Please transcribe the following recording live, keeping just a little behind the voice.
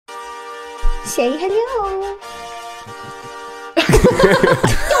Say hello.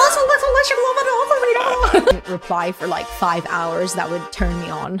 Reply for like 5 hours, that would turn me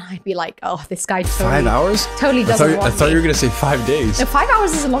on. I'd be like, oh, this guy totally 5 hours? Totally doesn't want I thought me. you were gonna say 5 days. No, 5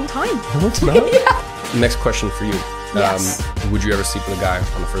 hours is a long time. No, it's not. Yeah. Next question for you. Yes. Would you ever sleep with a guy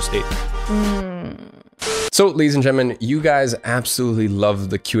on the first date? So, ladies and gentlemen, you guys absolutely loved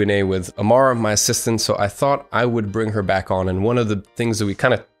the Q&A with Amara, my assistant, so I thought I would bring her back on. And one of the things that we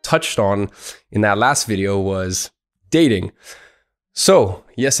kind of touched on in that last video was dating. So,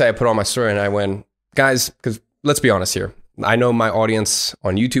 yesterday I put on my story and I went, guys, because let's be honest here. I know my audience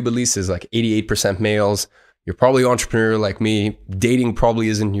on YouTube at least is like 88% males. You're probably an entrepreneur like me. Dating probably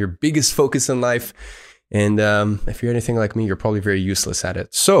isn't your biggest focus in life. And if you're anything like me, you're probably very useless at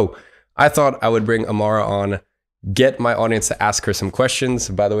it. So I thought I would bring Amara on, get my audience to ask her some questions.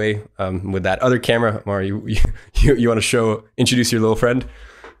 By the way, with that other camera, Amara, you want to introduce your little friend?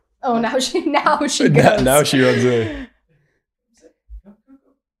 Oh, now she goes. Now she runs away.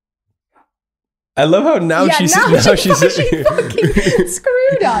 I love how now she fucking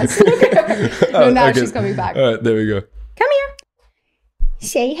screwed us. Look at her. No, now she's coming back. All right, there we go. Come here.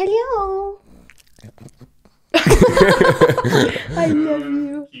 Say hello. I love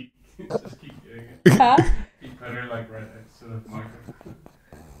you. Just keep doing it. Huh? Keep better like right next to the microphone.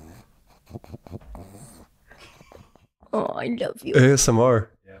 Oh, I love you. ASMR.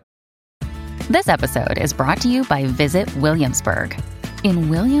 This episode is brought to you by Visit Williamsburg. In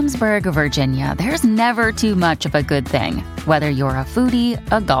Williamsburg, Virginia, there's never too much of a good thing. Whether you're a foodie,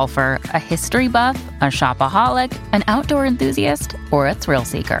 a golfer, a history buff, a shopaholic, an outdoor enthusiast, or a thrill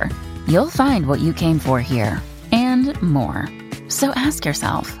seeker, you'll find what you came for here and more. So ask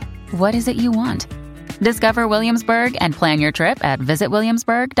yourself, what is it you want? Discover Williamsburg and plan your trip at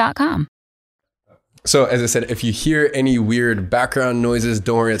visitwilliamsburg.com. So as I said, if you hear any weird background noises,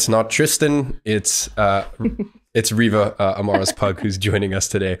 don't worry, it's not Tristan. It's Riva, Amara's pug, who's joining us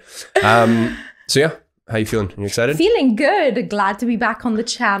today. So yeah, how you feeling? Are you excited? Feeling good. Glad to be back on the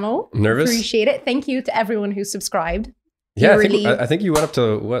channel. Nervous? Appreciate it. Thank you to everyone who subscribed. Yeah, I think you went up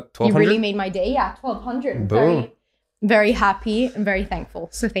to what, 1,200? You really made my day. Yeah, 1,200. Boom. Very happy and very thankful.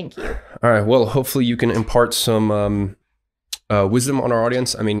 So thank you. All right. Well, hopefully you can impart some wisdom on our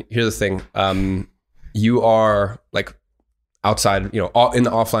audience. I mean, here's the thing. You are like outside, in the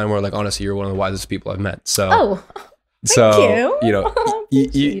offline world, like honestly, you're one of the wisest people I've met. So, thank you.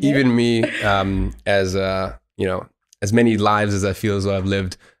 Even me, as as many lives as I feel as though I've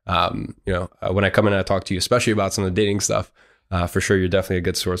lived, when I come in and I talk to you, especially about some of the dating stuff, for sure, you're definitely a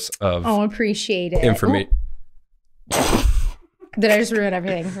good source of appreciate it. Information. Did I just ruin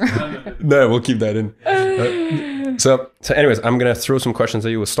everything? No, we'll keep that in. So anyways, I'm going to throw some questions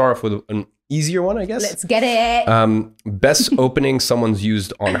at you. We'll start off with an easier one, I guess. Let's get it. Best opening someone's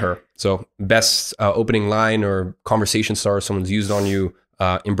used on her. So best opening line or conversation starter someone's used on you,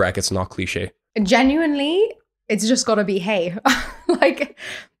 in brackets, not cliche. Genuinely, it's just got to be, hey. Like,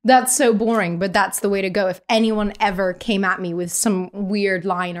 that's so boring, but that's the way to go. If anyone ever came at me with some weird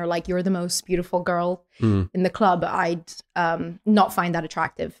line or like, you're the most beautiful girl in the club, I'd not find that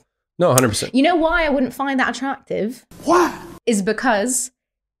attractive. No, 100%. You know why I wouldn't find that attractive? What? Is because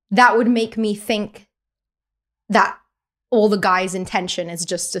that would make me think that all the guy's intention is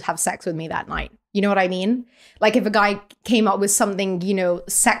just to have sex with me that night. You know what I mean? Like if a guy came up with something,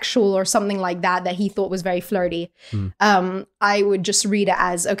 sexual or something like that he thought was very flirty, I would just read it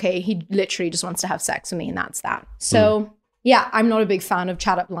as, okay, he literally just wants to have sex with me and that's that. So yeah, I'm not a big fan of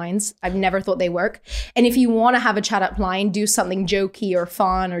chat up lines. I've never thought they work. And if you want to have a chat up line, do something jokey or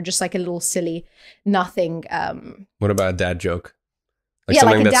fun or just like a little silly, nothing. What about a dad joke? Like yeah,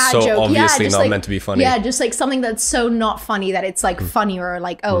 something like a that's dad so joke. obviously just not like, meant to be funny. Yeah, just like something that's so not funny that it's like funny or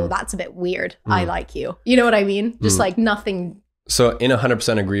like, oh, that's a bit weird. I like you. You know what I mean? Just like nothing. So in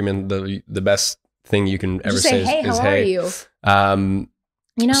 100% agreement, the best thing you can ever just say hey, is, how are you?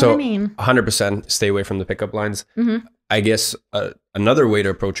 You know what I mean? 100% stay away from the pickup lines. I guess another way to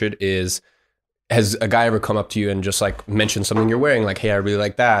approach it is, has a guy ever come up to you and just like mention something you're wearing? Like, hey, I really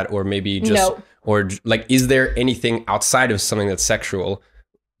like that. Or maybe just, No. Or like, is there anything outside of something that's sexual,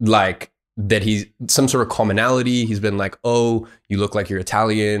 like that he's some sort of commonality? He's been like, oh, you look like you're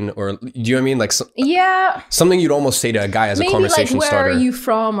Italian, or do you know what I mean? Like, yeah, something you'd almost say to a guy as maybe a conversation like, where starter. are you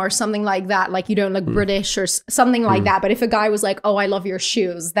from or something like that? Like you don't look British or something like that. But if a guy was like, oh, I love your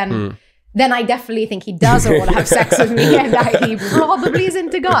shoes, then I definitely think he doesn't want to have sex with me and that he probably is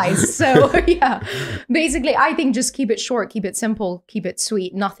into guys. So yeah, basically I think just keep it short, keep it simple, keep it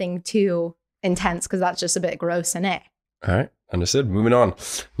sweet, nothing too intense because that's just a bit gross, isn't it? All right. Understood. Moving on.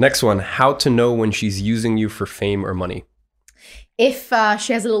 Next one. How to know when she's using you for fame or money. If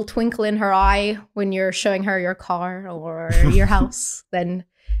she has a little twinkle in her eye when you're showing her your car or your house, then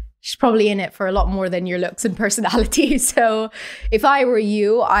she's probably in it for a lot more than your looks and personality. So if I were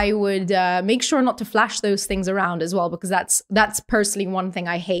you, I would make sure not to flash those things around as well, because that's personally one thing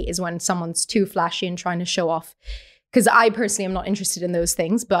I hate, is when someone's too flashy and trying to show off. Because I personally am not interested in those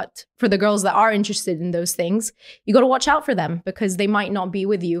things. But for the girls that are interested in those things, you got to watch out for them, because they might not be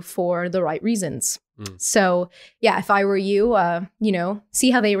with you for the right reasons. So yeah, if I were you,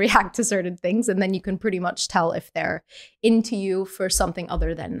 see how they react to certain things. And then you can pretty much tell if they're into you for something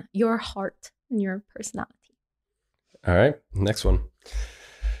other than your heart and your personality. All right, next one.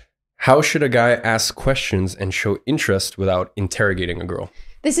 How should a guy ask questions and show interest without interrogating a girl?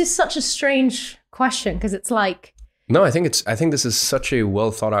 This is such a strange question, because it's like... No, I think this is such a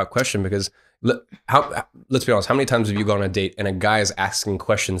well thought out question, because let's be honest, how many times have you gone on a date and a guy is asking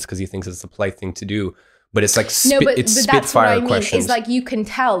questions because he thinks it's the polite thing to do, but it's like it's spitfire questions. It's like, you can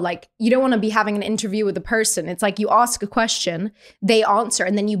tell, like, you don't want to be having an interview with a person. It's like you ask a question, they answer,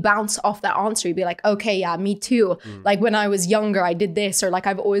 and then you bounce off that answer. You'd be like, okay, yeah, me too. Like when I was younger, I did this, or like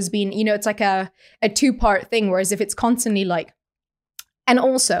I've always been, it's like a 2-part thing. Whereas if it's constantly like, and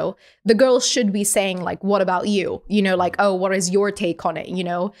also the girl should be saying like, what about you? Like, oh, what is your take on it?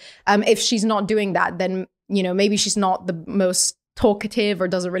 If she's not doing that, then, maybe she's not the most talkative or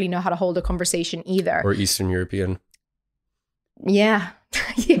doesn't really know how to hold a conversation either. Or Eastern European. Yeah.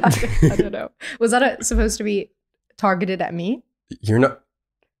 Yeah. I don't know. Was that supposed to be targeted at me? You're not,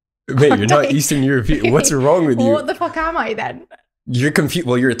 mate, you're not Eastern European. What's wrong with you? What the fuck am I then? You're confused.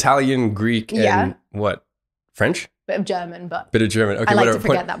 Well, you're Italian, Greek, and what? French? Bit of German, but bit of German. Okay, I like whatever. to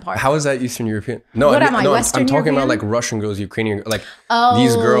forget that part. How is that Eastern European? No, what am I? Western I'm talking European? about like Russian girls, Ukrainian, like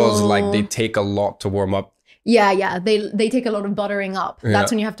these girls, like they take a lot to warm up. Yeah. They take a lot of buttering up. Yeah.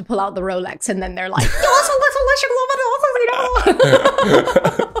 That's when you have to pull out the Rolex, and then they're like,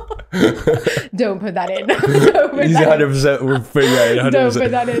 don't put that in. He's 100%. We're putting that in. 100%. Don't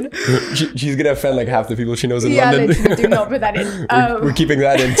put that in. She's gonna offend like half the people she knows in Yeah, London. literally, do not put that in. We're keeping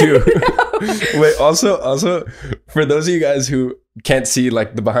that in too. Wait, also, for those of you guys who can't see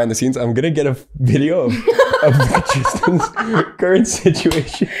like the behind the scenes, I'm gonna get a video of Tristan's current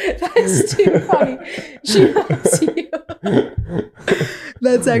situation. That's too funny. She loves you.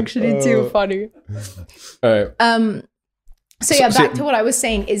 That's actually too funny. All right. So yeah, back to what I was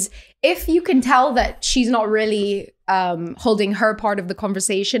saying is, if you can tell that she's not really holding her part of the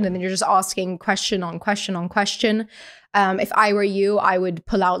conversation, and then you're just asking question on question on question, if I were you, I would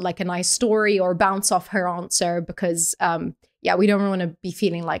pull out like a nice story or bounce off her answer, because we don't want to be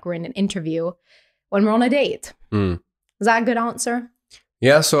feeling like we're in an interview when we're on a date. Is that a good answer?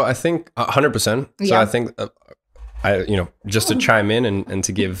 Yeah, so I think 100%. So Yeah. I think just to chime in and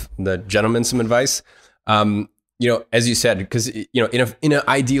to give the gentleman some advice. As you said, because in an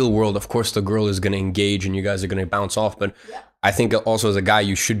ideal world, of course, the girl is going to engage and you guys are going to bounce off. But I think also as a guy,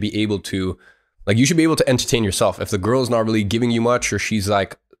 you should be able to entertain yourself. If the girl's not really giving you much, or she's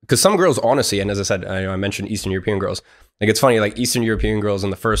like, because some girls, honestly, and as I said, I mentioned Eastern European girls. Like, it's funny, like Eastern European girls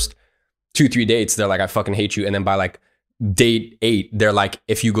in the first 2-3 dates, they're like, I fucking hate you. And then by like date 8, they're like,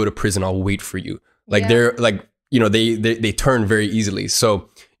 if you go to prison, I'll wait for you. Like they're like, they turn very easily.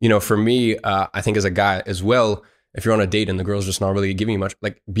 So, for me, I think as a guy as well, if you're on a date and the girl's just not really giving you much,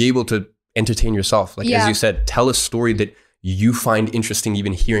 like, be able to entertain yourself. Like, as you said, tell a story that you find interesting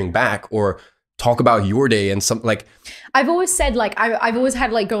even hearing back, or talk about your day and something like. I've always said, like, I've always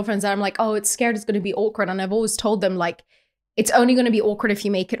had like girlfriends that I'm like, oh, it's scared it's going to be awkward. And I've always told them, like, it's only going to be awkward if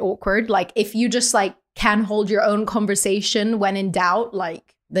you make it awkward. Like, if you just like can hold your own conversation when in doubt,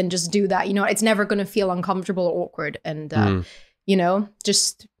 like, then just do that. It's never going to feel uncomfortable or awkward. And,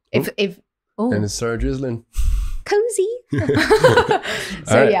 just if And it started drizzling. Cozy. So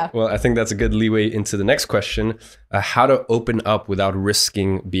right. Yeah. Well, I think that's a good leeway into the next question. How to open up without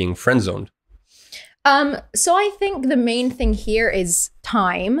risking being friend zoned? So I think the main thing here is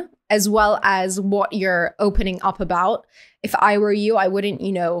time, as well as what you're opening up about. If I were you, I wouldn't,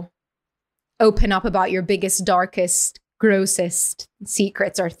 open up about your biggest, darkest, grossest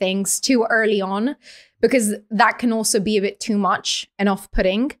secrets or things too early on, because that can also be a bit too much and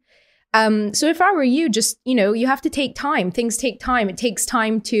off-putting. So if I were you, just, you have to take time. Things take time. It takes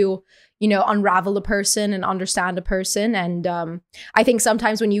time to, unravel a person and understand a person. And I think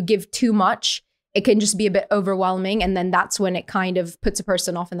sometimes when you give too much, it can just be a bit overwhelming. And then that's when it kind of puts a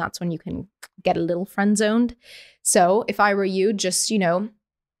person off, and that's when you can get a little friend zoned. So if I were you, just,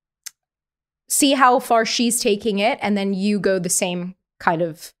 see how far she's taking it, and then you go the same kind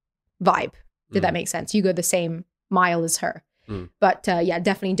of vibe. Did that make sense? You go the same mile as her. But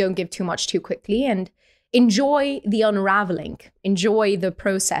definitely don't give too much too quickly. And enjoy the unraveling, enjoy the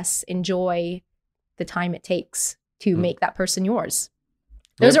process, enjoy the time it takes to make that person yours.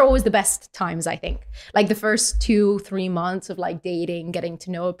 Those are always the best times, I think. Like the first 2-3 months of like dating, getting to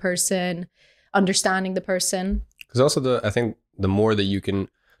know a person, understanding the person. Because also I think the more that you can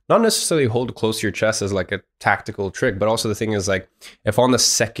not necessarily hold close to your chest as like a tactical trick, but also the thing is like if on the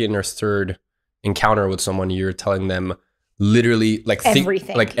second or third encounter with someone, you're telling them literally like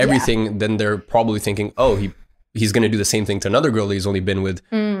everything, then they're probably thinking, oh, he's going to do the same thing to another girl that he's only been with,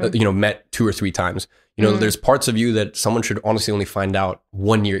 met 2 or 3 times. There's parts of you that someone should honestly only find out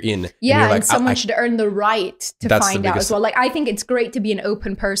 1 year in. Yeah, and someone should earn the right to find out as well. Like, I think it's great to be an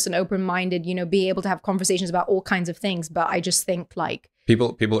open person, open-minded, be able to have conversations about all kinds of things. But I just think like...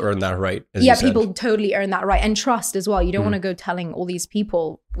 People earn that right. People totally earn that right. And trust as well. You don't want to go telling all these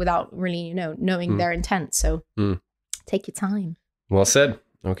people without really, knowing their intent. So take your time. Well said.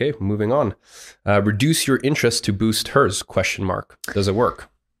 Okay, moving on. Reduce your interest to boost hers, ? Does it work?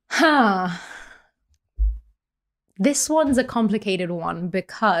 This one's a complicated one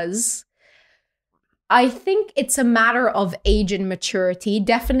because I think it's a matter of age and maturity.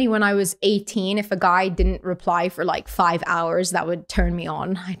 Definitely when I was 18, if a guy didn't reply for like 5 hours, that would turn me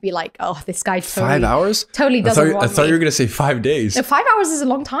on. I'd be like, oh, this guy totally... 5 hours? Totally doesn't want me. I thought you were going to say 5 days. No, 5 hours is a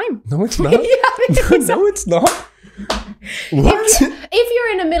long time. No, it's not. No, it's not. What? If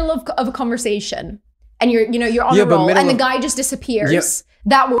you're in the middle of a conversation and you're on a roll and the guy just disappears,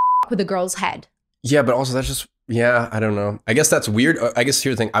 that will with a girl's head. Yeah, but also that's just... Yeah, I don't know. I guess that's weird. I guess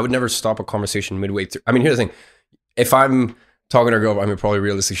here's the thing. I would never stop a conversation midway through. I mean, here's the thing. If I'm talking to a girl, I mean, probably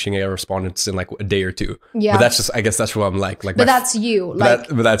realistically she can get a response in like a day or 2. Yeah. But that's just, I guess that's what I'm like. But that's you. But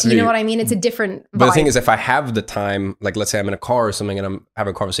that's me. You know what I mean? It's a different vibe. But the thing is, if I have the time, like let's say I'm in a car or something and I'm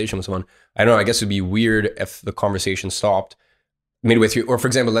having a conversation with someone, I don't know, I guess it'd be weird if the conversation stopped midway through. Or for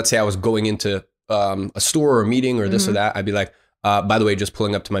example, let's say I was going into a store or a meeting or this or that. I'd be like, by the way, just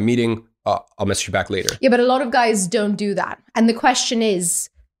pulling up to my meeting. I'll message you back later. Yeah, but a lot of guys don't do that. And the question is,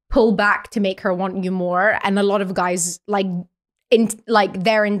 pull back to make her want you more. And a lot of guys they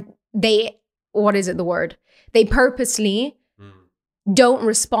purposely don't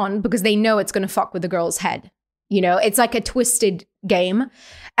respond because they know it's going to fuck with the girl's head. It's like a twisted game.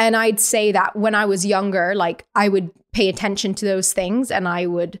 And I'd say that when I was younger, like I would pay attention to those things and I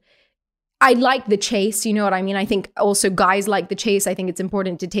like the chase, you know what I mean? I think also guys like the chase. I think it's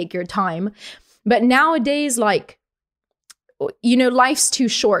important to take your time. But nowadays, life's too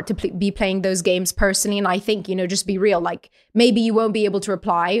short to be playing those games personally. And I think, just be real. Like maybe you won't be able to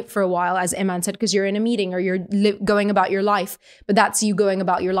reply for a while, as Iman said, because you're in a meeting or you're going about your life. But that's you going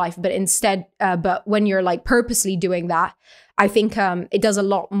about your life. But instead, but when you're like purposely doing that, I think it does a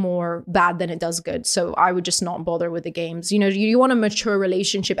lot more bad than it does good. So I would just not bother with the games. You want a mature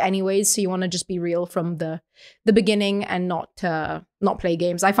relationship anyways. So you want to just be real from the beginning and not play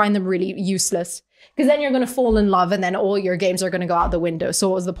games. I find them really useless because then you're going to fall in love and then all your games are going to go out the window. So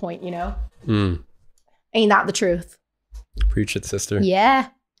what was the point, Ain't that the truth? Preach it, sister. Yeah.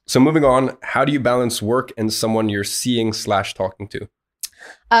 So moving on, how do you balance work and someone you're seeing / talking to?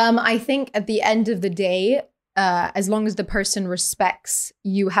 I think at the end of the day, as long as the person respects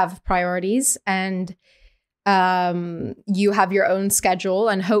you have priorities and you have your own schedule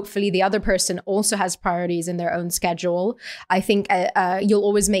and hopefully the other person also has priorities in their own schedule, I think you'll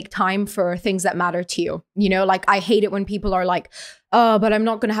always make time for things that matter to you. Like I hate it when people are like, oh, but I'm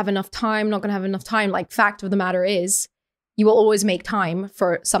not going to have enough time, Like fact of the matter is, you will always make time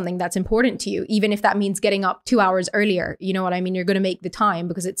for something that's important to you, even if that means getting up 2 hours earlier. You know what I mean? You're going to make the time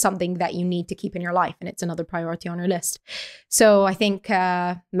because it's something that you need to keep in your life and it's another priority on your list. So I think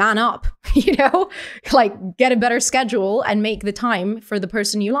man up, like get a better schedule and make the time for the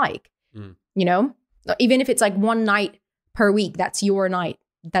person you like, even if it's like one night per week, that's your night.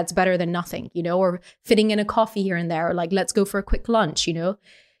 That's better than nothing, or fitting in a coffee here and there, or like, let's go for a quick lunch,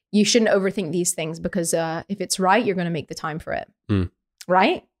 You shouldn't overthink these things because if it's right, you're going to make the time for it.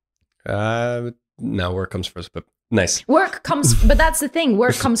 Right? No, work comes first, but nice. Work comes, but that's the thing.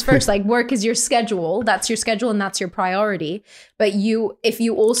 Work comes first. Like work is your schedule. That's your schedule and that's your priority. But if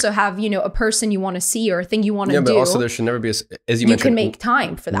you also have, a person you want to see or a thing you want to do. Yeah, but also there should never be, as you mentioned. You can make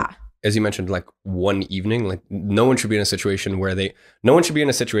time for that. As you mentioned, like one evening, like no one should be in a situation where they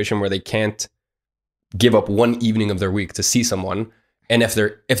can't give up one evening of their week to see someone. And if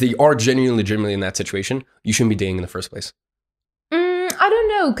they are legitimately in that situation, you shouldn't be dating in the first place. I don't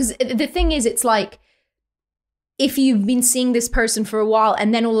know, because the thing is, it's like if you've been seeing this person for a while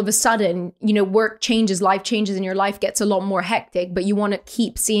and then all of a sudden, work changes, life changes, and your life gets a lot more hectic, but you want to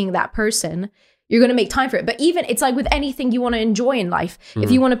keep seeing that person, you're going to make time for it. But even it's like with anything you want to enjoy in life, if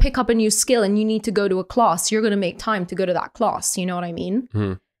you want to pick up a new skill and you need to go to a class, you're going to make time to go to that class. You know what I mean?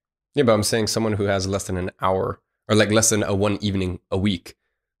 Yeah, but I'm saying someone who has less than an hour or like less than one evening a week,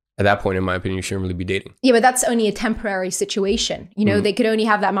 at that point, in my opinion, you shouldn't really be dating. Yeah, but that's only a temporary situation. You know, they could only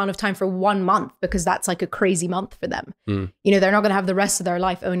have that amount of time for 1 month because that's like a crazy month for them. You know, they're not going to have the rest of their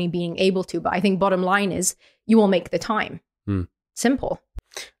life only being able to. But I think bottom line is you will make the time. Simple.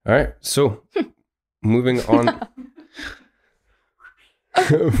 All right. So moving on.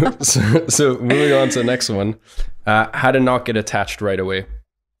 so moving on to the next one. How to not get attached right away.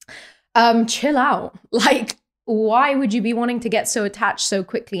 Chill out. Like, why would you be wanting to get so attached so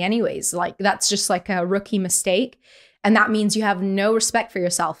quickly anyways? Like, that's just like a rookie mistake. And that means you have no respect for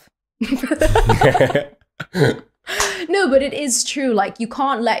yourself. No, but it is true. Like, you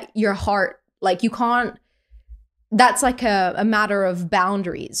can't let your heart, like, you can't, that's like a matter of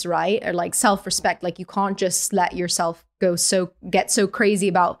boundaries, right? Or like self-respect. Like, you can't just let yourself get so crazy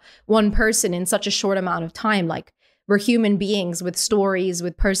about one person in such a short amount of time. Like, we're human beings with stories,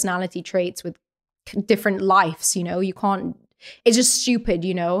 with personality traits, with different lives, you know. You can't, it's just stupid,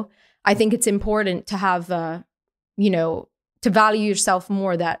 you know. I think it's important to have, you know, to value yourself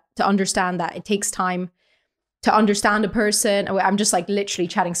more, that to understand that it takes time to understand a person. I'm just like literally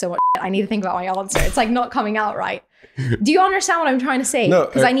chatting so much. I need to think about my answer. It's like not coming out right. Do you understand what I'm trying to say? No,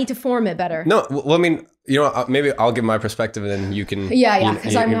 because I need to form it better. No, well, I mean, you know, maybe I'll give my perspective and then you can. Yeah,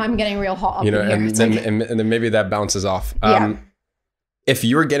 because I'm getting real hot up, you know, in here. And then maybe that bounces off. If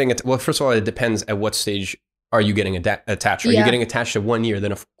you're getting it, well, first of all, it depends at what stage are you getting attached. Are you getting attached at 1 year?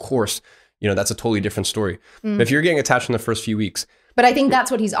 Then of course, you know, that's a totally different story. But if you're getting attached in the first few weeks. But I think that's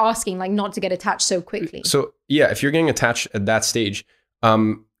what he's asking, like not to get attached so quickly. So yeah, if you're getting attached at that stage,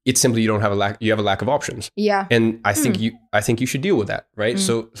 it's simply you have a lack of options. Yeah. And I think you should deal with that, right?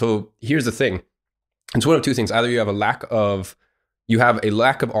 So here's the thing. It's one of two things. Either you have a lack of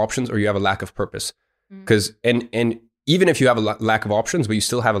options or you have a lack of purpose. Because and even if you have a lack of options, but you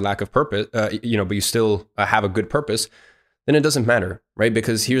still have a lack of purpose, you know, but you still have a good purpose, then it doesn't matter, right?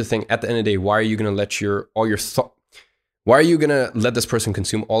 Because here's the thing: at the end of the day, why are you going to let why are you going to let this person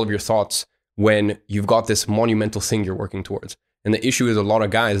consume all of your thoughts when you've got this monumental thing you're working towards? And the issue is a lot of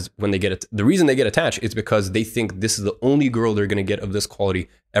guys, when they the reason they get attached is because they think this is the only girl they're going to get of this quality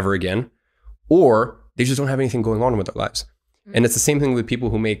ever again, or they just don't have anything going on with their lives. And it's the same thing with people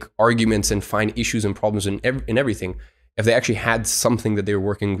who make arguments and find issues and problems in everything. If they actually had something that they were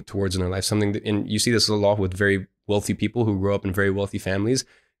working towards in their life, and you see this a lot with very wealthy people who grow up in very wealthy families,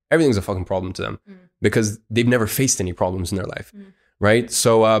 everything's a fucking problem to them because they've never faced any problems in their life, right?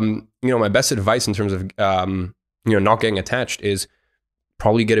 So, you know, my best advice in terms of, you know, not getting attached is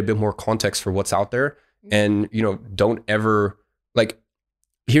probably get a bit more context for what's out there. And, you know, don't ever, like,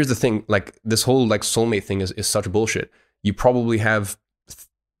 here's the thing, like this whole like soulmate thing is such bullshit. You probably have,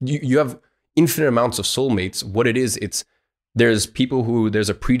 you have infinite amounts of soulmates. What it is, there's people who, there's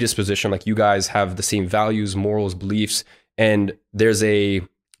a predisposition, like you guys have the same values, morals, beliefs, and you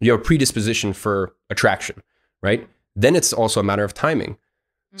have a predisposition for attraction, right? Then it's also a matter of timing.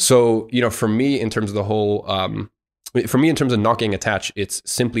 So, you know, for me, in terms of the whole, in terms of not getting attached, it's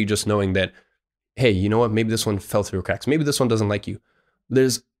simply just knowing that, hey, you know what? Maybe this one fell through the cracks. Maybe this one doesn't like you.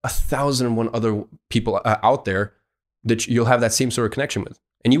 There's 1,001 other people out there that you'll have that same sort of connection with.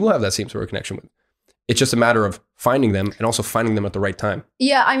 And you will have that same sort of connection with. It's just a matter of finding them and also finding them at the right time.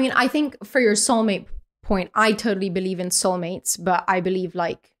 Yeah, I mean, I think for your soulmate point, I totally believe in soulmates, but I believe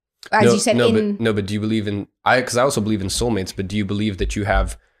like, as you said, but do you believe in, because I also believe in soulmates, but do you believe that you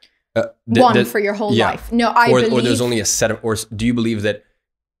have one for your whole life? No, or there's only a set of, or do you believe that,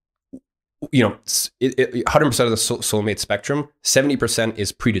 you know, 100% of the soulmate spectrum, 70%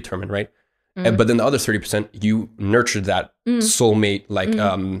 is predetermined, right? But then the other 30%, you nurtured that soulmate like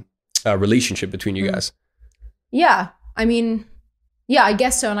relationship between you guys. Yeah, I mean, yeah, I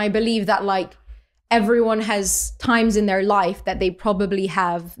guess so. And I believe that like everyone has times in their life that they probably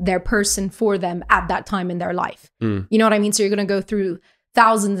have their person for them at that time in their life. You know what I mean? So you're going to go through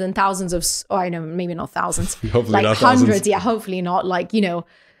thousands and thousands of, I know, maybe not thousands, hopefully like not hundreds. Thousands. Yeah, hopefully not. Like, you know,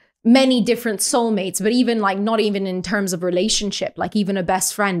 many different soulmates, but even like not even in terms of relationship, like even a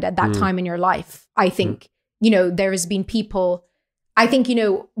best friend at that time in your life. I think, you know, there has been people, I think, you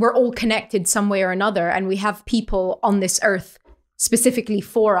know, we're all connected some way or another, and we have people on this earth specifically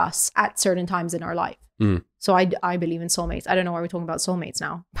for us at certain times in our life. So I believe in soulmates. I don't know why we're talking about soulmates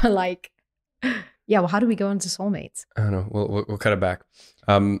now, but like, yeah, well, how do we go into soulmates? I don't know. We'll cut it back.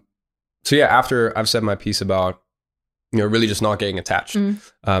 So yeah, after I've said my piece about, really just not getting attached.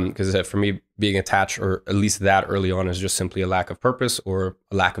 Because for me, being attached, or at least that early on, is just simply a lack of purpose or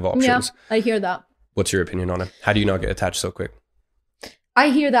a lack of options. Yeah, I hear that. What's your opinion on it? How do you not get attached so quick? I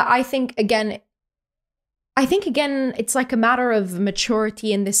hear that. I think again, it's like a matter of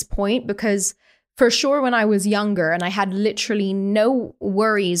maturity in this point, because for sure when I was younger and I had literally no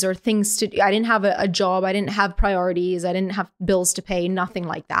worries or things to do, I didn't have a job, I didn't have priorities, I didn't have bills to pay, nothing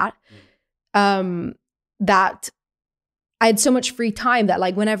like that. That I had so much free time that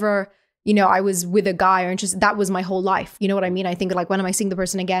like whenever, I was with a guy or just that was my whole life. You know what I mean? I think like, when am I seeing the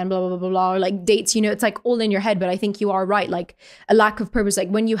person again? Blah, blah, blah, blah, blah. Or like dates, it's like all in your head. But I think you are right. Like a lack of purpose, like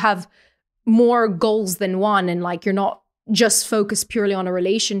when you have more goals than one and like you're not just focused purely on a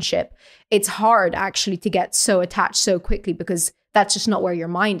relationship, it's hard actually to get so attached so quickly, because that's just not where your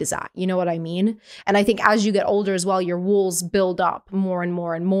mind is at. You know what I mean? And I think as you get older as well, your walls build up more and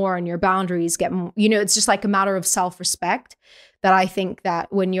more and more, and your boundaries get, it's just like a matter of self-respect that I think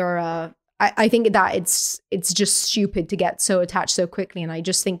that when you're, I think that it's just stupid to get so attached so quickly. And I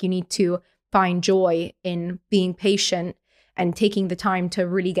just think you need to find joy in being patient and taking the time to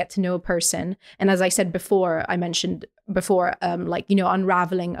really get to know a person. And as I said before, unraveling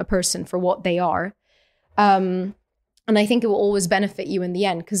a person for what they are. And I think it will always benefit you in the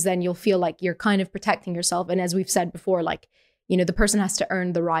end, because then you'll feel like you're kind of protecting yourself. And as we've said before, like, the person has to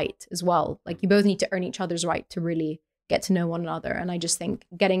earn the right as well. Like you both need to earn each other's right to really get to know one another. And I just think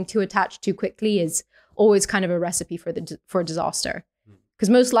getting too attached too quickly is always kind of a recipe for disaster. Because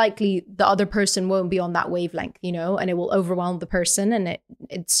most likely the other person won't be on that wavelength, and it will overwhelm the person, and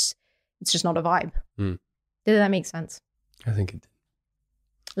it's just not a vibe. Did that make sense? I think it did.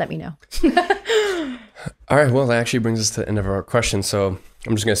 Let me know. All right. Well, that actually brings us to the end of our question. So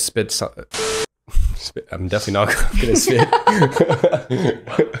I'm just going to spit. I'm definitely not going to spit.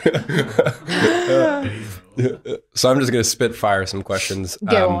 So I'm just going to spit fire some questions.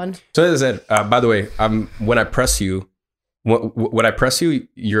 Go on. So as I said, by the way, when I press you, when I press you,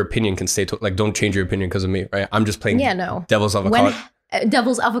 your opinion can stay like, don't change your opinion because of me, right? I'm just playing devil's avocado.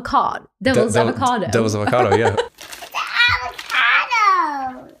 Devil's avocado. Devil's avocado. Devil's avocado, yeah.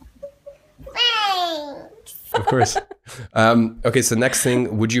 Of course. Okay, so next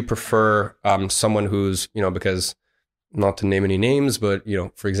thing, would you prefer someone who's, because not to name any names, but,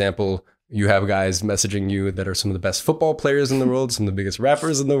 for example, you have guys messaging you that are some of the best football players in the world, some of the biggest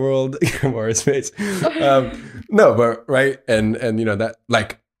rappers in the world, Morris face. No, but right. And that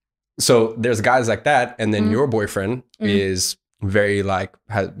like, so there's guys like that. And then your boyfriend is very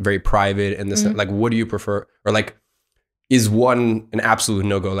very private and this, like, what do you prefer? Or like, is one an absolute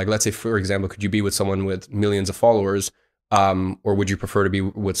no-go? Like, let's say, for example, could you be with someone with millions of followers? Or would you prefer to be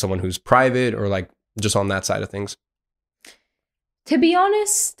with someone who's private, or like just on that side of things? To be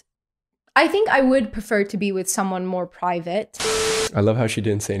honest, I think I would prefer to be with someone more private. I love how she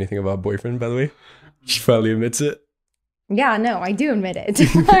didn't say anything about boyfriend, by the way. She finally admits it. Yeah, no, I do admit it.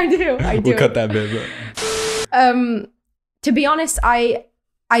 I do. We'll cut that bit. But. To be honest, I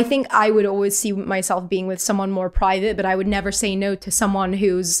think I would always see myself being with someone more private, but I would never say no to someone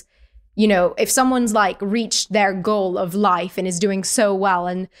who's, if someone's like reached their goal of life and is doing so well,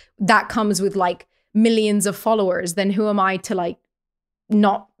 and that comes with like millions of followers, then who am I to like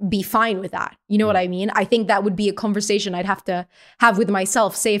not be fine with that? You know what I mean? I think that would be a conversation I'd have to have with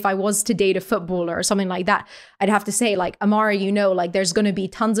myself. Say if I was to date a footballer or something like that, I'd have to say like, Amara, like there's going to be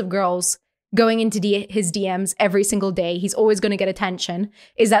tons of girls going into his DMs every single day. He's always going to get attention.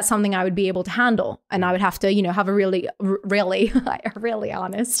 Is that something I would be able to handle? And I would have to, have a really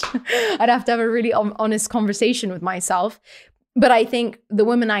honest, I'd have to have a really honest conversation with myself. But I think the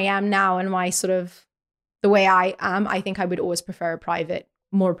woman I am now and my sort of, the way I am, I think I would always prefer a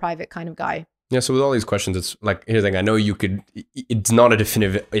more private kind of guy. Yeah, so with all these questions, it's like, here's the thing, I know it's not a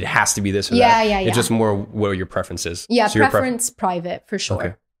definitive, it has to be this or that. Yeah. It's just more where your preference is. Yeah, so preference private, for sure.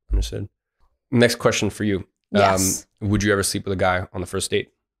 Okay, understood. Next question for you. Yes. Would you ever sleep with a guy on the first date?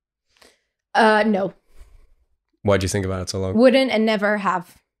 No. Why'd you think about it so long? Wouldn't and never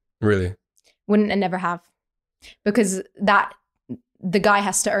have. Really? Wouldn't and never have. Because the guy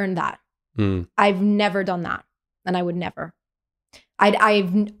has to earn that. I've never done that, and I would never.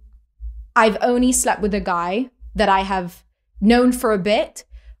 I've only slept with a guy that I have known for a bit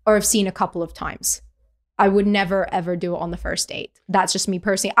or have seen a couple of times. I would never ever do it on the first date. That's just me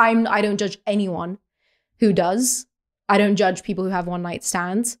personally. I don't judge anyone who does. I don't judge people who have one night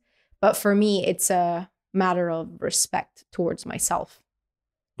stands. But for me, it's a matter of respect towards myself.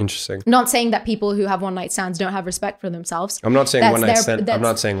 Interesting. Not saying that people who have one night stands don't have respect for themselves. I'm not saying one night stand. I'm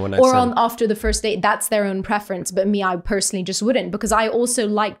not saying one night stand. Or after the first date, that's their own preference. But me, I personally just wouldn't, because I also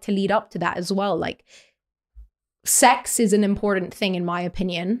like to lead up to that as well. Like, sex is an important thing in my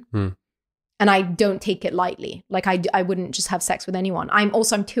opinion. And I don't take it lightly. Like I wouldn't just have sex with anyone. I'm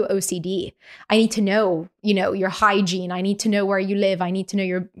too OCD. I need to know, you know, your hygiene. I need to know where you live. I need to know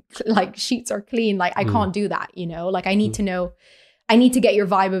your like sheets are clean. Like I can't do that, you know, like I need to know, I need to get your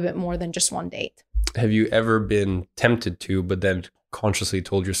vibe a bit more than just one date. Have you ever been tempted to, but then consciously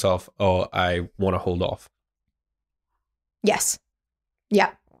told yourself, oh, I want to hold off? Yes.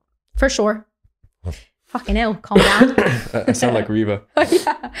 Yeah, for sure. Fucking hell, calm down. I sound like Reva.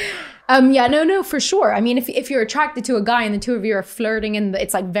 Yeah. No, for sure. I mean, if you're attracted to a guy and the two of you are flirting and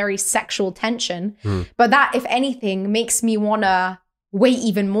it's like very sexual tension, but that, if anything, makes me want to wait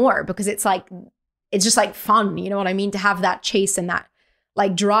even more because it's like, it's just like fun. You know what I mean? To have that chase and that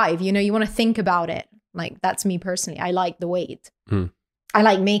like drive, you know, you want to think about it. Like that's me personally. I like the wait. I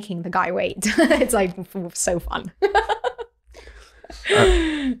like making the guy wait. It's like so fun.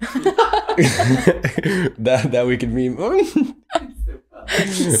 that we could meme.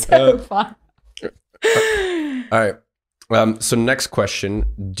 So fun. All right. So next question: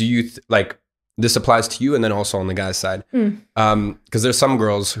 do you like this applies to you, and then also on the guy's side? Because there's some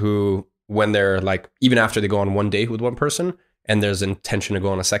girls who, when they're like, even after they go on one date with one person, and there's intention to go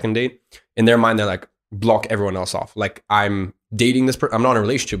on a second date, in their mind they're like, block everyone else off. Like I'm dating this person. I'm not in a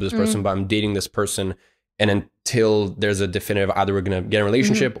relationship with this person, but I'm dating this person. And until there's a definitive, either we're going to get in a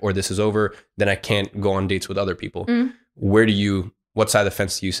relationship or this is over, then I can't go on dates with other people. What side of the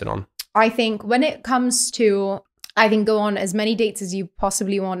fence do you sit on? I think when it comes to, I think go on as many dates as you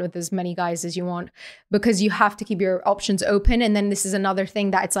possibly want with as many guys as you want, because you have to keep your options open. And then this is another thing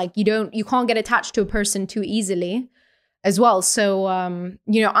that it's like, you can't get attached to a person too easily as well. So,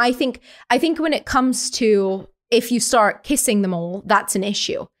 you know, I think when it comes to, if you start kissing them all, that's an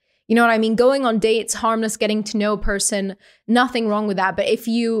issue. You know what I mean? Going on dates, harmless, getting to know a person, nothing wrong with that. But if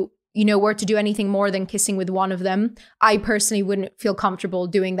you know, were to do anything more than kissing with one of them, I personally wouldn't feel comfortable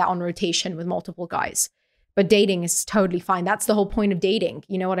doing that on rotation with multiple guys. But dating is totally fine. That's the whole point of dating.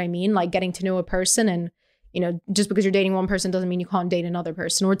 You know what I mean? Like getting to know a person, and, you know, just because you're dating one person doesn't mean you can't date another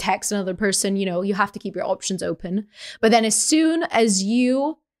person or text another person. You know, you have to keep your options open. But then as soon as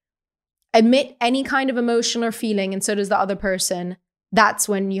you admit any kind of emotion or feeling, and so does the other person, that's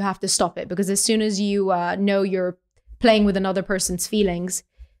when you have to stop it. Because as soon as you know you're playing with another person's feelings,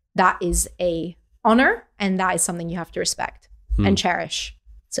 that is a honor, and that is something you have to respect and cherish.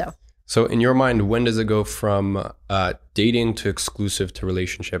 So in your mind, when does it go from dating to exclusive to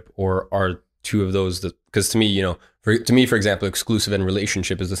relationship, or are two of those because to me, you know, for example, exclusive and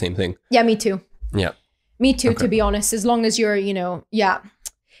relationship is the same thing? Yeah, me too. Yeah. Me too, to be honest, as long as you're, you know,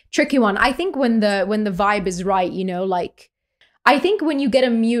 tricky one. I think when the vibe is right, you know, like, I think when you get a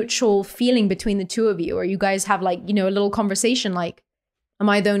mutual feeling between the two of you, or you guys have like, you know, a little conversation, like, am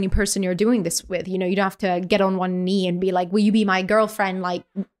I the only person you're doing this with? You know, you don't have to get on one knee and be like, will you be my girlfriend? Like,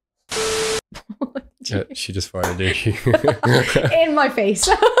 she just farted, did she? In my face.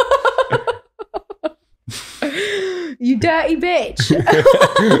 You dirty bitch.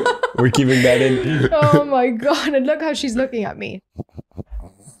 We're keeping that in. Oh my God. And look how she's looking at me.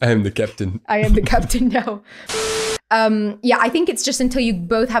 I am the captain. I am the captain now. Yeah, I think it's just until you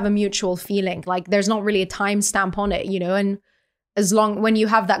both have a mutual feeling. Like there's not really a time stamp on it, you know, and when you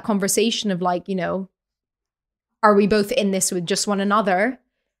have that conversation of like, you know, are we both in this with just one another?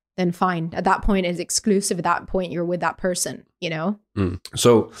 Then fine. At that point, it's exclusive. At that point, you're with that person, you know?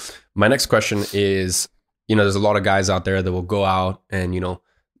 So my next question is, you know, there's a lot of guys out there that will go out and, you know,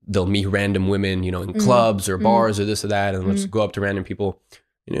 they'll meet random women, you know, in clubs or bars or this or that, and let's go up to random people.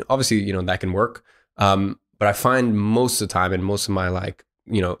 You know, obviously, you know, that can work. But I find most of the time, and most of my like,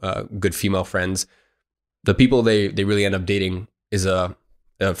 you know, good female friends, the people they really end up dating is a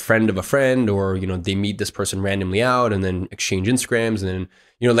friend of a friend, or, you know, they meet this person randomly out and then exchange Instagrams, and then,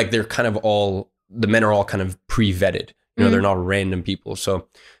 you know, like they're kind of the men are all kind of pre-vetted, you know, they're not random people. So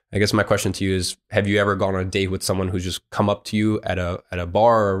I guess my question to you is, have you ever gone on a date with someone who's just come up to you at a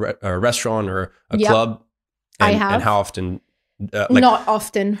bar or a restaurant or a club? I have. And how often? Not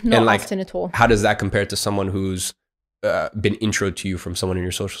often at all. How does that compare to someone who's been intro to you from someone in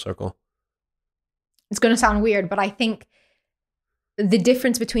your social circle? It's going to sound weird, but I think the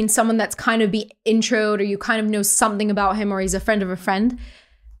difference between someone that's kind of be introed, or you kind of know something about him, or he's a friend of a friend,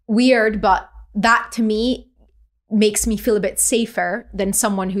 weird, but that to me makes me feel a bit safer than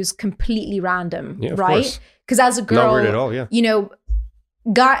someone who's completely random, right? Because as a girl, not weird at all, yeah. You know,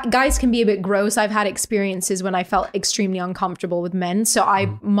 guys can be a bit gross. I've had experiences when I felt extremely uncomfortable with men, so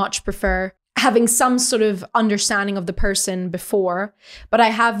I much prefer having some sort of understanding of the person before, but I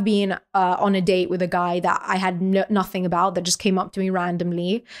have been on a date with a guy that I had nothing about, that just came up to me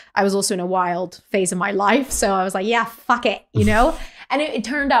randomly. I was also in a wild phase of my life, so I was like, yeah, fuck it, you know? And it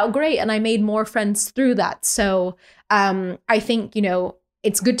turned out great, and I made more friends through that. So I think, you know,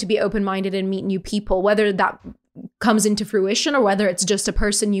 it's good to be open-minded and meet new people, whether that comes into fruition or whether it's just a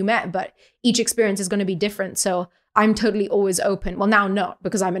person you met, but each experience is going to be different. So I'm totally always open. Well, now not,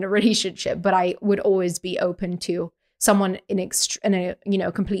 because I'm in a relationship, but I would always be open to someone in a, you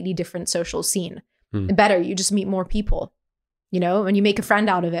know, completely different social scene. Better, you just meet more people, you know, and you make a friend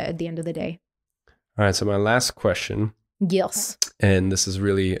out of it at the end of the day. All right. So my last question. Yes. And this is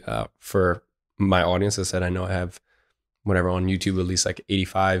really for my audience. I said, I know I have whatever on YouTube, at least like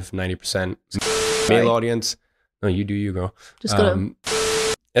 85, 90% male audience. No, you do you, girl. Just gonna...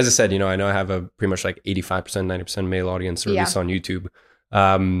 As I said, you know I have a pretty much like 85%, 90% male audience, or at least on YouTube.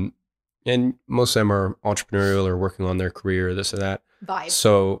 And most of them are entrepreneurial or working on their career, this or that. Vibes.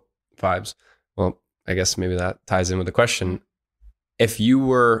 So, vibes. Well, I guess maybe that ties in with the question. If you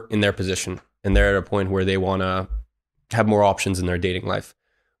were in their position and they're at a point where they want to have more options in their dating life,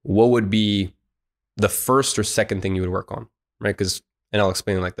 what would be the first or second thing you would work on, right? And I'll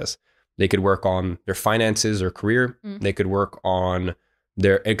explain it like this. They could work on their finances or career. They could work on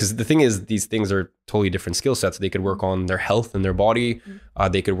because the thing is, these things are totally different skill sets. They could work on their health and their body.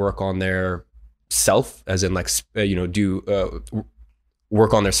 They could work on their self, as in like, you know, do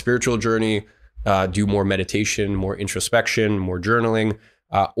work on their spiritual journey, do more meditation, more introspection, more journaling,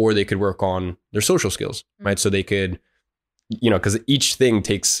 or they could work on their social skills, right? So they could, you know, because each thing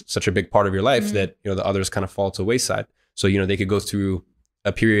takes such a big part of your life that, you know, the others kind of fall to the wayside. So, you know, they could go through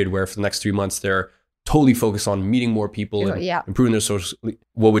a period where for the next 3 months, they're totally focused on meeting more people and improving their social.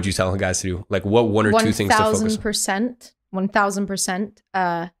 What would you tell guys to do? Like, what one or two things to focus on?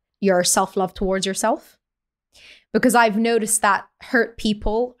 1000%, your self-love towards yourself. Because I've noticed that hurt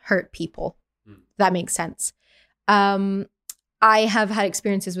people. That makes sense. I have had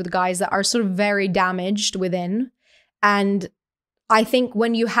experiences with guys that are sort of very damaged within. And I think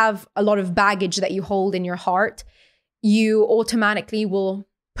when you have a lot of baggage that you hold in your heart, you automatically will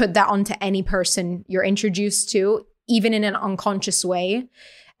put that onto any person you're introduced to, even in an unconscious way.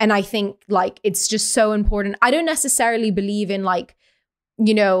 And I think like it's just so important. I don't necessarily believe in like,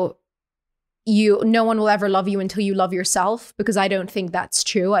 you know, no one will ever love you until you love yourself, because I don't think that's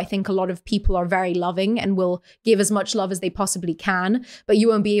true. I think a lot of people are very loving and will give as much love as they possibly can, but you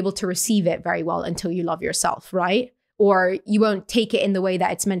won't be able to receive it very well until you love yourself, right? Or you won't take it in the way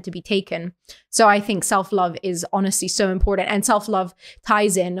that it's meant to be taken. So I think self-love is honestly so important. And self-love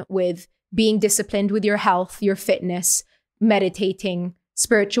ties in with being disciplined with your health, your fitness, meditating,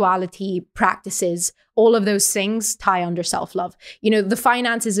 spirituality practices. All of those things tie under self-love. You know, the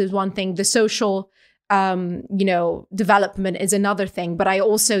finances is one thing. The social, you know, development is another thing. But I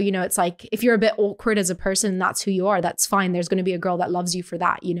also, you know, it's like, if you're a bit awkward as a person, that's who you are. That's fine. There's going to be a girl that loves you for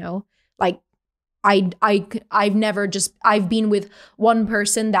that, you know? Like, I've been with one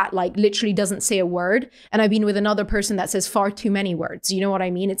person that like literally doesn't say a word, and I've been with another person that says far too many words. You know what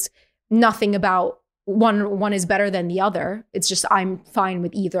I mean? It's nothing about one is better than the other. It's just I'm fine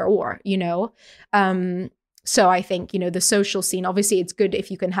with either or, you know? So I think, you know, the social scene, obviously it's good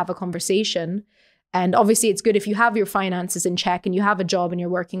if you can have a conversation, and obviously it's good if you have your finances in check and you have a job and you're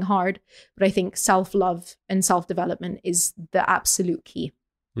working hard. But I think self-love and self-development is the absolute key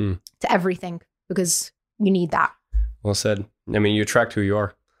to everything, because you need that. Well said. I mean, you attract who you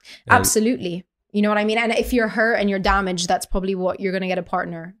are. Absolutely. You know what I mean? And if you're hurt and you're damaged, that's probably what you're going to get, a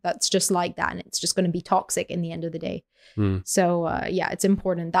partner that's just like that. And it's just going to be toxic in the end of the day. So yeah, it's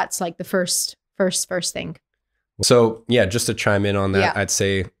important. That's like the first thing. So yeah, just to chime in on that, I'd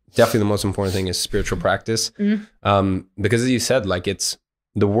say definitely the most important thing is spiritual practice. Because as you said, like it's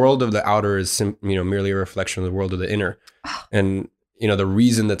the world of the outer is, you know, merely a reflection of the world of the inner. And you know, the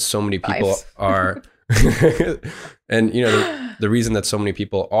reason that so many people are, and you know, the reason that so many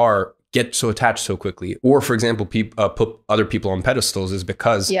people get so attached so quickly, or for example, put other people on pedestals, is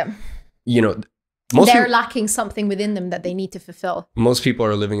because, you know, they're lacking something within them that they need to fulfill. Most people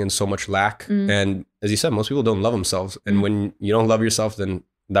are living in so much lack. And as you said, most people don't love themselves. And when you don't love yourself, then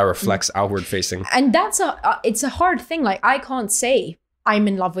that reflects outward facing. And that's it's a hard thing. Like I can't say I'm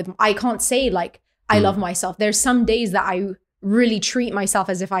in love with, I can't say like, I love myself. There's some days that I really treat myself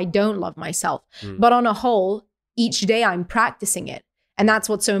as if I don't love myself. But on a whole, each day I'm practicing it. And that's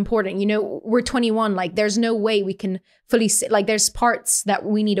what's so important. You know, we're 21, like there's no way we can fully like there's parts that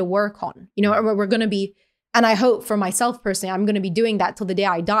we need to work on, you know, we're going to be, and I hope for myself personally, I'm going to be doing that till the day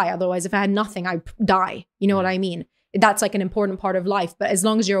I die. Otherwise, if I had nothing, I'd die. You know what I mean? That's like an important part of life. But as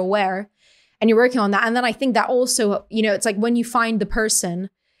long as you're aware and you're working on that. And then I think that also, you know, it's like when you find the person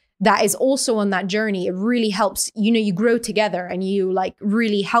that is also on that journey, it really helps, you know, you grow together and you like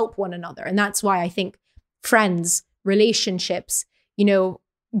really help one another. And that's why I think friends, relationships, you know,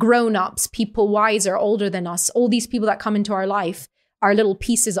 grown-ups, people wiser, older than us, all these people that come into our life are little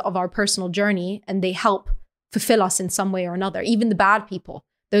pieces of our personal journey, and they help fulfill us in some way or another. Even the bad people,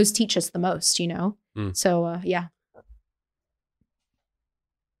 those teach us the most, you know? So, yeah.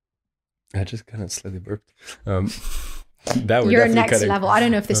 I just kind of slightly burped. That You're next level. I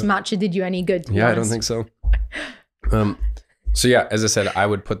don't know if this match did you any good. Yeah, I don't think so. So yeah, as I said, I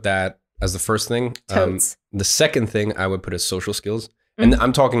would put that as the first thing. The second thing I would put as social skills. And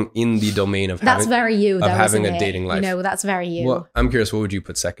I'm talking in the domain of that's very you, though, having a dating life. You know, that's very you. Well, I'm curious, what would you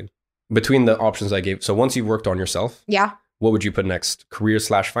put second? Between the options I gave. So once you've worked on yourself, yeah, what would you put next?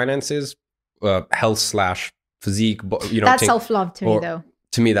 Career/finances, health/physique, you know, that's self-love to me, though.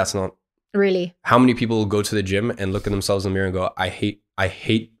 To me, that's not. Really? How many people go to the gym and look at themselves in the mirror and go, I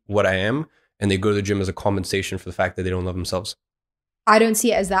hate what I am, and they go to the gym as a compensation for the fact that they don't love themselves? I don't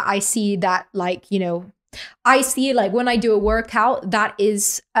see it as that. I see that, like, you know, I see, like, when I do a workout, that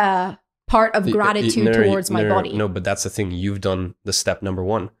is part of gratitude towards my body. No, but that's the thing. You've done the step number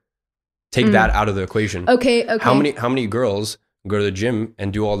one. Take that out of the equation. Okay. How many girls go to the gym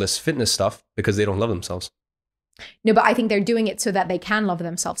and do all this fitness stuff because they don't love themselves? No, but I think they're doing it so that they can love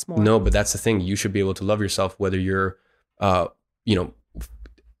themselves more. No, but that's the thing. You should be able to love yourself, whether you're, you know,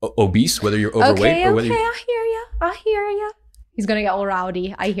 obese, whether you're overweight, or whether I hear you. He's gonna get all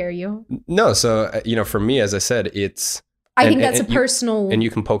rowdy. I hear you. No, so you know, for me, as I said, it's. I think that's a personal. And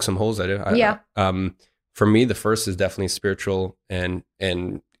you can poke some holes at it. Yeah. For me, the first is definitely spiritual and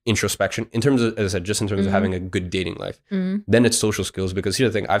introspection. In terms of, as I said, just in terms of having a good dating life. Then it's social skills, because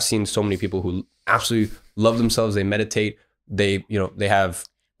here's the thing: I've seen so many people who absolutely love themselves. They meditate. They have.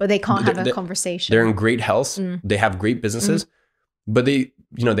 But they can't have a conversation. They're in great health. They have great businesses, but they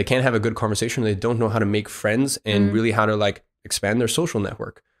can't have a good conversation. They don't know how to make friends and really how to like expand their social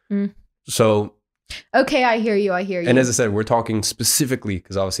network. So. Okay, I hear you. And as I said, we're talking specifically,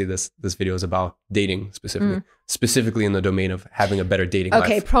 because obviously this video is about dating specifically in the domain of having a better dating life.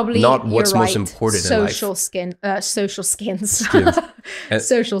 Okay, probably not what's most important in life. Social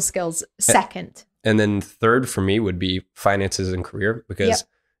skills second. And then third for me would be finances and career, because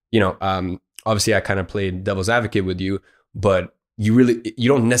obviously I kind of played devil's advocate with you, but you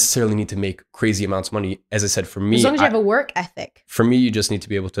don't necessarily need to make crazy amounts of money. As I said, for me, as long as you have a work ethic. For me, you just need to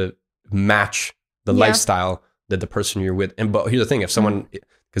be able to match the lifestyle that the person you're with. But here's the thing: if someone,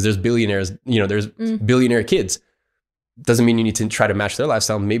 because there's billionaires, there's billionaire kids, doesn't mean you need to try to match their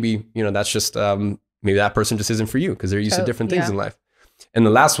lifestyle. Maybe that's just maybe that person just isn't for you, because they're used to different things in life. And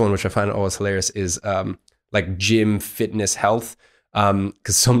the last one, which I find always hilarious, is like gym, fitness, health.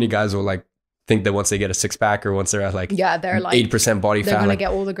 Because so many guys will like think that once they get a six pack, or once they're at like they're like 8% body fat, they're gonna like, get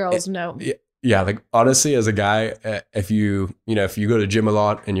all the girls. No. Yeah, like honestly, as a guy, if you go to the gym a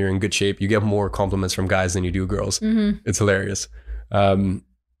lot and you're in good shape, you get more compliments from guys than you do girls. It's hilarious. So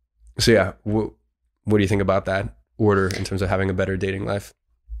yeah, what do you think about that order in terms of having a better dating life?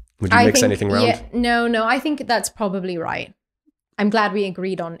 Would you mix anything around? Yeah, no, I think that's probably right. I'm glad we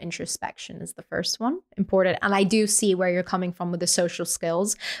agreed on introspection as the first one, important. And I do see where you're coming from with the social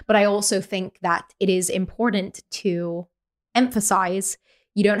skills, but I also think that it is important to emphasize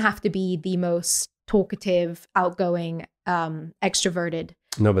you don't have to be the most talkative, outgoing, extroverted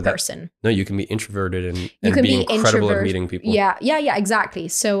person. You can be introverted and be incredible at meeting people. Yeah, exactly.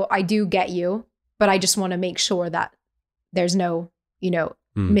 So I do get you, but I just want to make sure that there's no,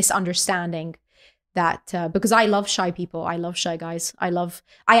 misunderstanding that, because I love shy people. I love shy guys. I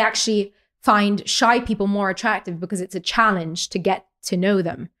actually find shy people more attractive because it's a challenge to get to know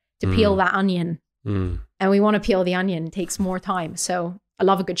them, to peel that onion. And we want to peel the onion. It takes more time. So I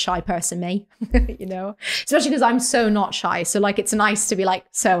love a good shy person, me, especially because I'm so not shy. So like, it's nice to be like,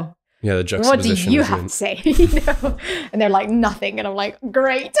 so the juxtaposition. What do you have to say? And they're like, nothing. And I'm like,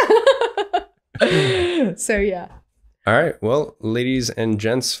 great. So yeah. All right. Well, ladies and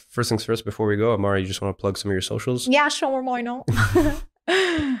gents, first things first, before we go, Amara, you just want to plug some of your socials? Yeah, sure. Why not?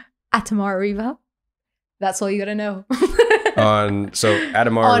 At Amara Riva. That's all you got to know. At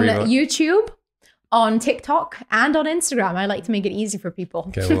Amara Riva. On YouTube, on TikTok, and on Instagram. I like to make it easy for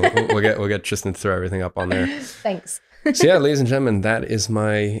people. Okay, we'll get Tristan to throw everything up on there. Thanks. So yeah, ladies and gentlemen, that is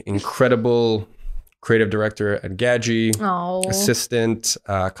my incredible creative director at Gadgie, assistant,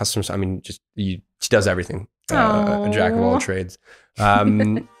 customers. I mean, she does everything. A jack of all trades.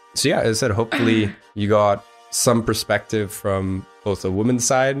 So yeah, as I said, hopefully you got some perspective from both the woman's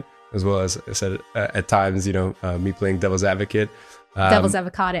side, as well as I said, at times, me playing devil's advocate. Devil's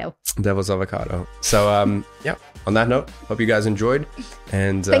avocado. Devil's avocado. So yeah, on that note, hope you guys enjoyed.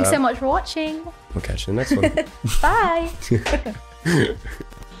 And thanks so much for watching. We'll catch you in the next one. Bye.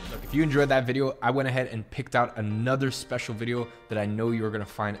 Look, if you enjoyed that video, I went ahead and picked out another special video that I know you're going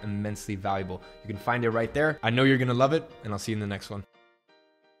to find immensely valuable. You can find it right there. I know you're going to love it, and I'll see you in the next one.